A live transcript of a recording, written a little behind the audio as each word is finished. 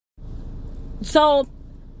So,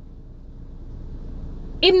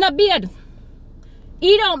 him not bathe.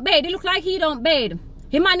 He don't bathe. He look like he don't bathe.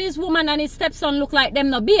 Him and his woman and his stepson look like them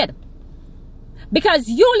not bathe. Because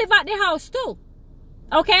you live at the house too.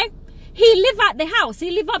 Okay? He live at the house.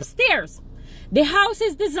 He live upstairs. The house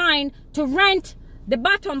is designed to rent the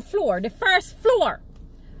bottom floor, the first floor.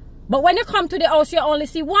 But when you come to the house, you only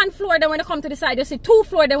see one floor. Then when you come to the side, you see two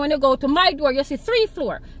floors. Then when you go to my door, you see three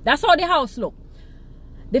floors. That's how the house look.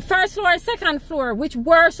 The first floor and second floor, which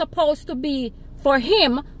were supposed to be for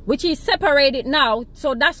him, which is separated now.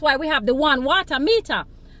 So that's why we have the one water meter.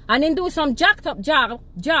 And then do some jacked up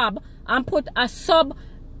job and put a sub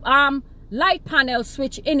light panel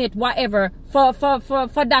switch in it, whatever, for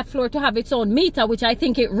that floor to have its own meter, which I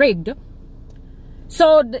think it rigged.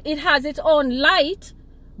 So it has its own light,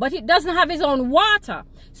 but it doesn't have its own water.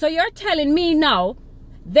 So you're telling me now,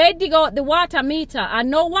 they dig out the water meter and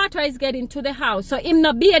no water is getting to the house. So him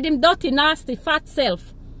no beard him dirty, nasty, fat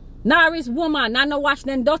self. Nor his woman, and no wash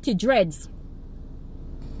them dirty dreads.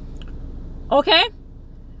 Okay?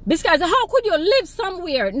 Because how could you live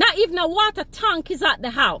somewhere, not even a water tank is at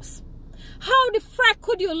the house? How the frack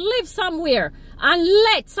could you live somewhere and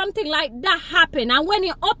let something like that happen? And when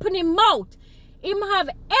you open him mouth, him have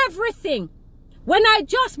everything. When I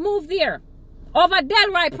just moved there, over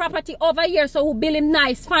Delroy property over here, so who build him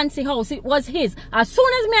nice fancy house, it was his. As soon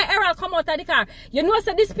as me and Errol come out of the car, you know,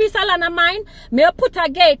 so this piece of land of mine, me put a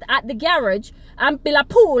gate at the garage and build a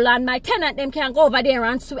pool, and my tenant them can go over there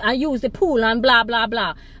and use the pool and blah blah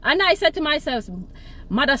blah. And I said to myself,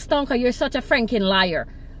 Mother Stonker, you're such a franking liar.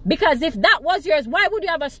 Because if that was yours, why would you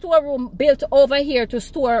have a storeroom built over here to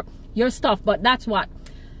store your stuff? But that's what.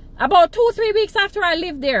 About 2-3 weeks after I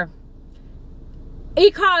lived there, he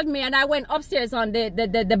called me and I went upstairs on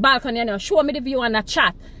the balcony and show me the view and a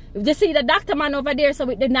chat. You see the doctor man over there, so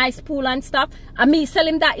with the nice pool and stuff, and me sell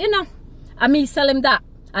him that, you know. And me sell him that.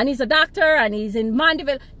 And he's a doctor and he's in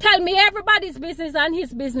Mandeville. Tell me everybody's business and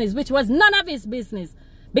his business, which was none of his business.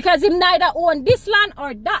 Because him neither own this land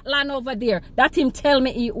or that land over there. That him tell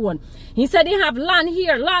me he own. He said he have land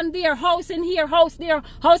here, land there, house in here, house there,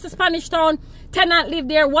 house in Spanish Town. Tenant live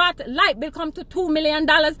there, what? Light bill come to $2 million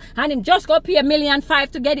and him just go pay $1.5 million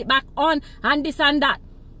to get it back on and this and that.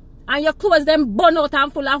 And your clothes them burn out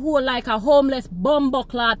and full of hole like a homeless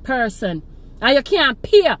bumbucklad person. And you can't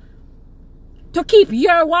pay to keep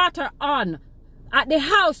your water on at the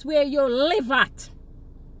house where you live at.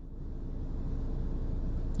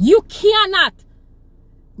 You cannot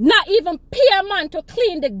not even pay a man to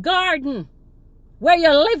clean the garden where you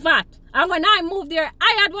live at. And when I moved there,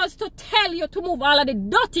 I had was to tell you to move all of the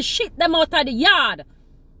dirty shit them out of the yard.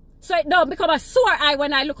 So it don't become a sore eye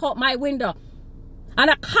when I look out my window. And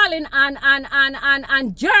I Colin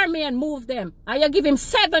and Jeremy and move them. And you give him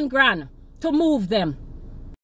 $7 grand to move them.